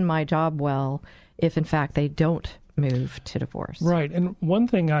I've done my job well if, in fact, they don't move to divorce. Right. And one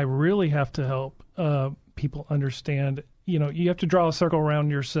thing I really have to help people understand, you have to draw a circle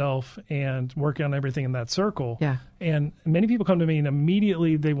around yourself and work on everything in that circle. Yeah. And many people come to me and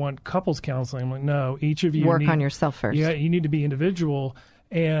immediately they want couples counseling. I'm like, no, each of you work on yourself first. Yeah, you need to be individual.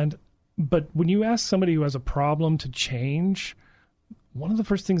 But when you ask somebody who has a problem to change, one of the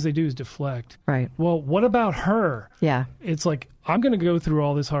first things they do is deflect. Right. Well, what about her? Yeah. It's like, I'm going to go through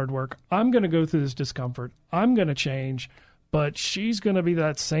all this hard work. I'm going to go through this discomfort. I'm going to change, but she's going to be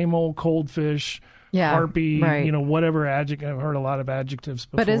that same old cold fish, harpy, right. Whatever adjective. I've heard a lot of adjectives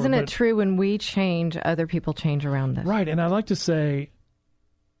before. But isn't it true when we change, other people change around us? Right. And I like to say,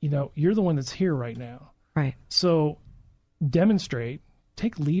 you're the one that's here right now. Right. So demonstrate,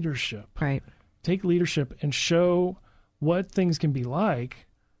 take leadership. Right. Take leadership and show what things can be like.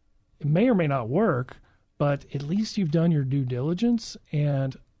 It may or may not work, but at least you've done your due diligence.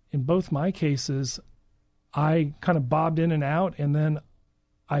 And in both my cases, I kind of bobbed in and out, and then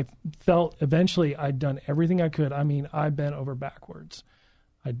I felt eventually I'd done everything I could. I mean, I bent over backwards.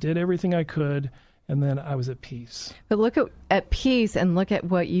 I did everything I could, and then I was at peace. But look at peace and look at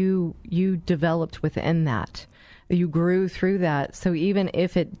what you developed within that. You grew through that. So even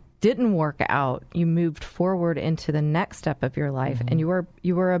if it didn't work out, you moved forward into the next step of your life, and you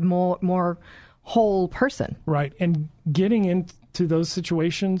were a more whole person. Right. And getting into those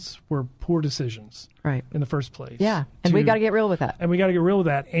situations were poor decisions. Right. In the first place. Yeah. And we got to get real with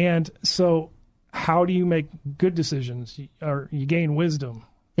that. And so how do you make good decisions? Or you gain wisdom.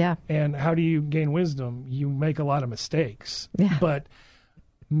 Yeah. And how do you gain wisdom? You make a lot of mistakes. Yeah. But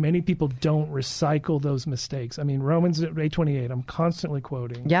many people don't recycle those mistakes. I mean, Romans 8:28, I'm constantly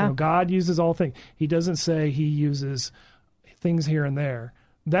quoting. Yeah. God uses all things. He doesn't say he uses things here and there.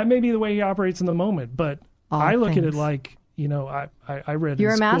 That may be the way he operates in the moment, but I look at it like, I read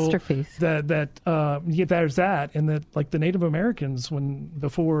you're in a school masterpiece. There's that, and that like the Native Americans,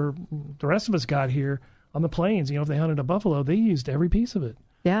 before the rest of us got here on the plains, if they hunted a buffalo, they used every piece of it.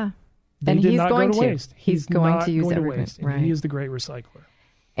 Yeah. They and did he's not going go to waste. He's going not to use going to everything. waste. And Right. He is the great recycler.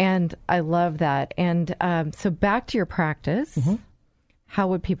 And I love that. And so back to your practice. Mm-hmm. How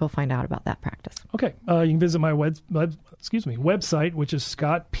would people find out about that practice? Okay. You can visit my website, which is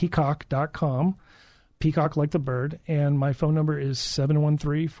scottpeacock.com. Peacock like the bird. And my phone number is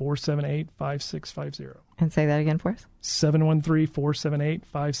 713-478-5650. And say that again for us.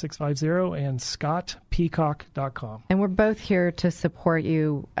 713-478-5650 and scottpeacock.com. And we're both here to support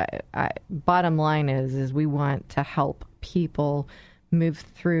you. Bottom line is we want to help people move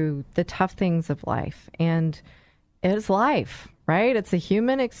through the tough things of life. And it's life, right? It's a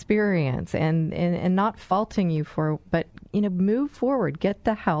human experience, and not faulting you but move forward, get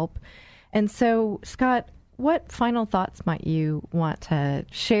the help. And so, Scott, what final thoughts might you want to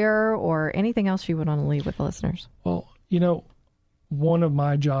share, or anything else you would want to leave with the listeners? Well, one of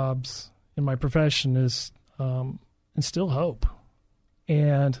my jobs in my profession is instill hope.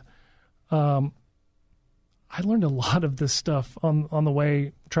 And I learned a lot of this stuff on the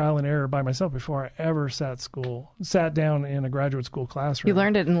way, trial and error by myself, before I ever sat down in a graduate school classroom. You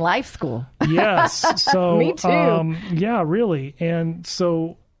learned it in life school. Yes. So Me too. Yeah, really. And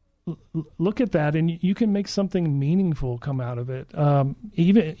so look at that, and you can make something meaningful come out of it.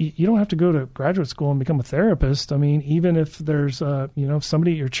 Even you don't have to go to graduate school and become a therapist. I mean, even if there's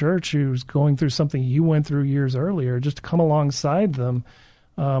somebody at your church who's going through something you went through years earlier, just to come alongside them.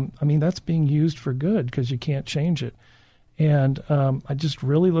 That's being used for good, because you can't change it. And I just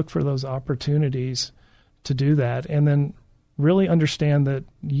really look for those opportunities to do that, and then really understand that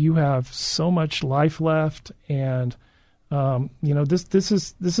you have so much life left. And this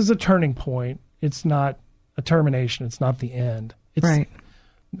is a turning point. It's not a termination. It's not the end. Right.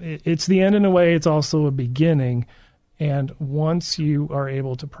 It's the end in a way. It's also a beginning. And once you are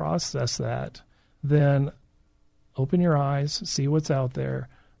able to process that, then open your eyes, see what's out there.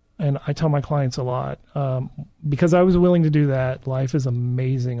 And I tell my clients a lot, because I was willing to do that, life is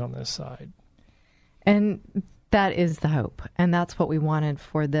amazing on this side. And that is the hope. And that's what we wanted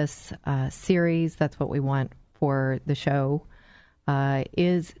for this series. That's what we want for the show,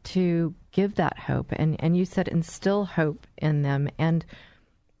 is to give that hope. And you said instill hope in them. And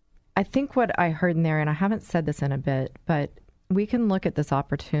I think what I heard in there, and I haven't said this in a bit, but we can look at this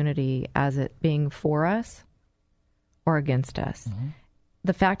opportunity as it being for us or against us. Mm-hmm.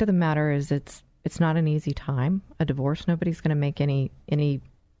 The fact of the matter is it's not an easy time. A divorce, nobody's going to make any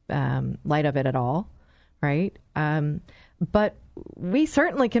light of it at all, right? But we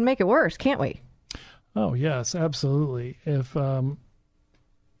certainly can make it worse, can't we? Oh, yes, absolutely. If,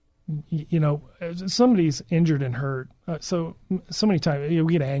 somebody's injured and hurt, so many times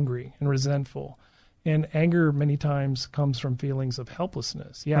we get angry and resentful. And anger many times comes from feelings of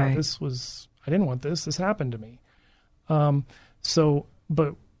helplessness. Yeah, right. I didn't want this. This happened to me.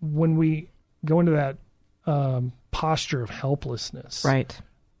 But when we go into that posture of helplessness. Right.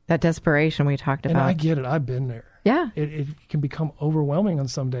 That desperation we talked about. And I get it. I've been there. Yeah. It can become overwhelming on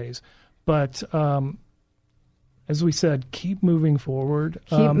some days. But as we said, keep moving forward.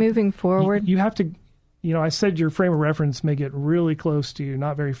 Keep moving forward. You have to, I said your frame of reference may get really close to you,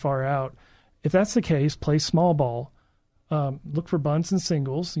 not very far out. If that's the case, play small ball. Look for bunts and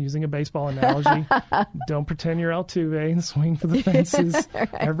singles, using a baseball analogy. Don't pretend you're Altuve and swing for the fences right.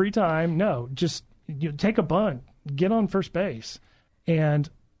 every time. No, just take a bunt, get on first base, and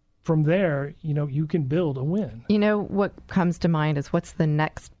from there, you can build a win. What comes to mind is, what's the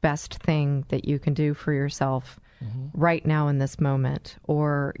next best thing that you can do for yourself right now in this moment,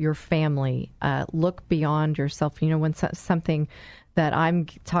 or your family? Look beyond yourself. When something that I'm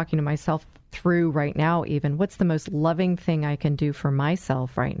talking to myself through right now, even, what's the most loving thing I can do for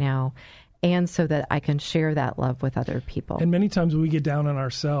myself right now, and so that I can share that love with other people. And many times when we get down on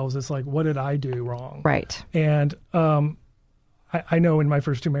ourselves, it's like, what did I do wrong? Right. And I know in my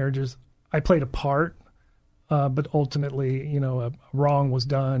first two marriages, I played a part, but ultimately, a wrong was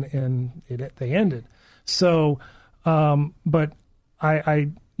done and they ended. So, but I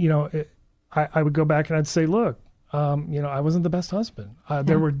would go back and I'd say, look, I wasn't the best husband.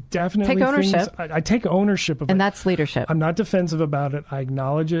 There were definitely take ownership. Things. I take ownership of it. And that's leadership. I'm not defensive about it. I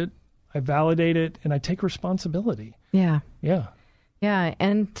acknowledge it. I validate it, and I take responsibility. Yeah. Yeah. Yeah,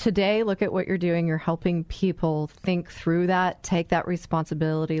 and today, look at what you're doing. You're helping people think through that, take that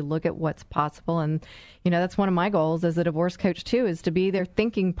responsibility, look at what's possible. And, that's one of my goals as a divorce coach, too, is to be their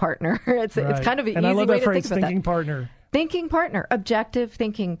thinking partner. It's kind of an and easy I love way that to phrase, think about thinking that. partner. Thinking partner, objective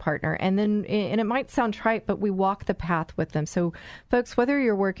thinking partner. And it might sound trite, but we walk the path with them. So, folks, whether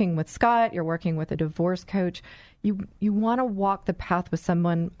you're working with Scott, you're working with a divorce coach, you want to walk the path with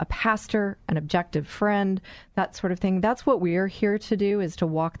someone, a pastor, an objective friend, that sort of thing. That's what we are here to do, is to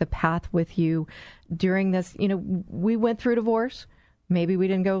walk the path with you during this. We went through divorce. Maybe we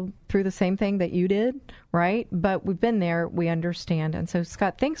didn't go through the same thing that you did, right? But we've been there. We understand. And so,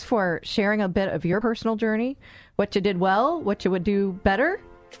 Scott, thanks for sharing a bit of your personal journey, what you did well, what you would do better.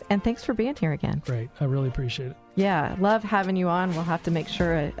 And thanks for being here again. Great. I really appreciate it. Yeah, love having you on. We'll have to make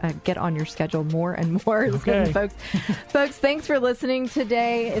sure I get on your schedule more and more. Okay. Folks, thanks for listening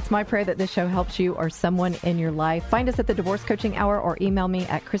today. It's my prayer that this show helps you or someone in your life. Find us at the Divorce Coaching Hour or email me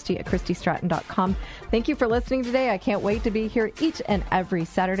at Christy@ChristyStratton.com. Thank you for listening today. I can't wait to be here each and every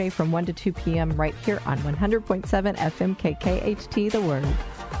Saturday from 1 to 2 p.m. right here on 100.7 FM KKHT, The Word.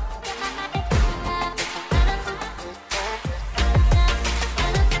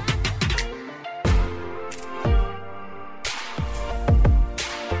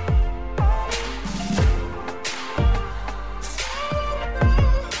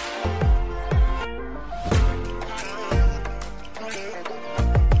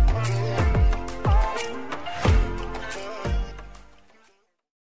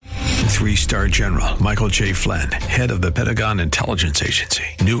 Three-star General Michael J. Flynn, head of the Pentagon Intelligence Agency,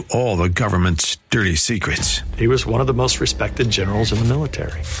 knew all the government's dirty secrets. He was one of the most respected generals in the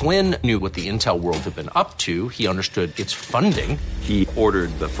military. Flynn knew what the intel world had been up to. He understood its funding. He ordered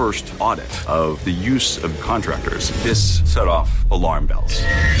the first audit of the use of contractors. This set off alarm bells.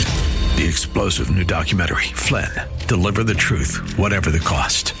 The explosive new documentary, Flynn, Deliver the Truth, Whatever the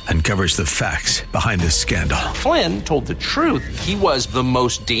Cost, uncovers the facts behind this scandal. Flynn told the truth. He was the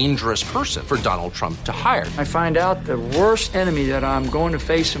most dangerous person for Donald Trump to hire. I find out the worst enemy that I'm going to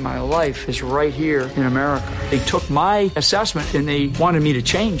face in my life is right here in America. They took my assessment and they wanted me to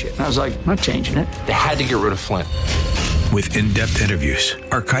change it. And I was like, I'm not changing it. They had to get rid of Flynn. With in-depth interviews,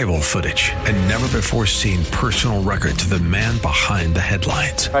 archival footage, and never-before-seen personal records of the man behind the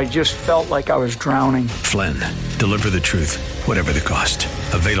headlines. I just felt like I was drowning. Flynn, Deliver the Truth, Whatever the Cost.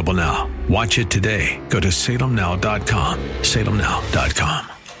 Available now. Watch it today. Go to salemnow.com.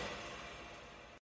 salemnow.com.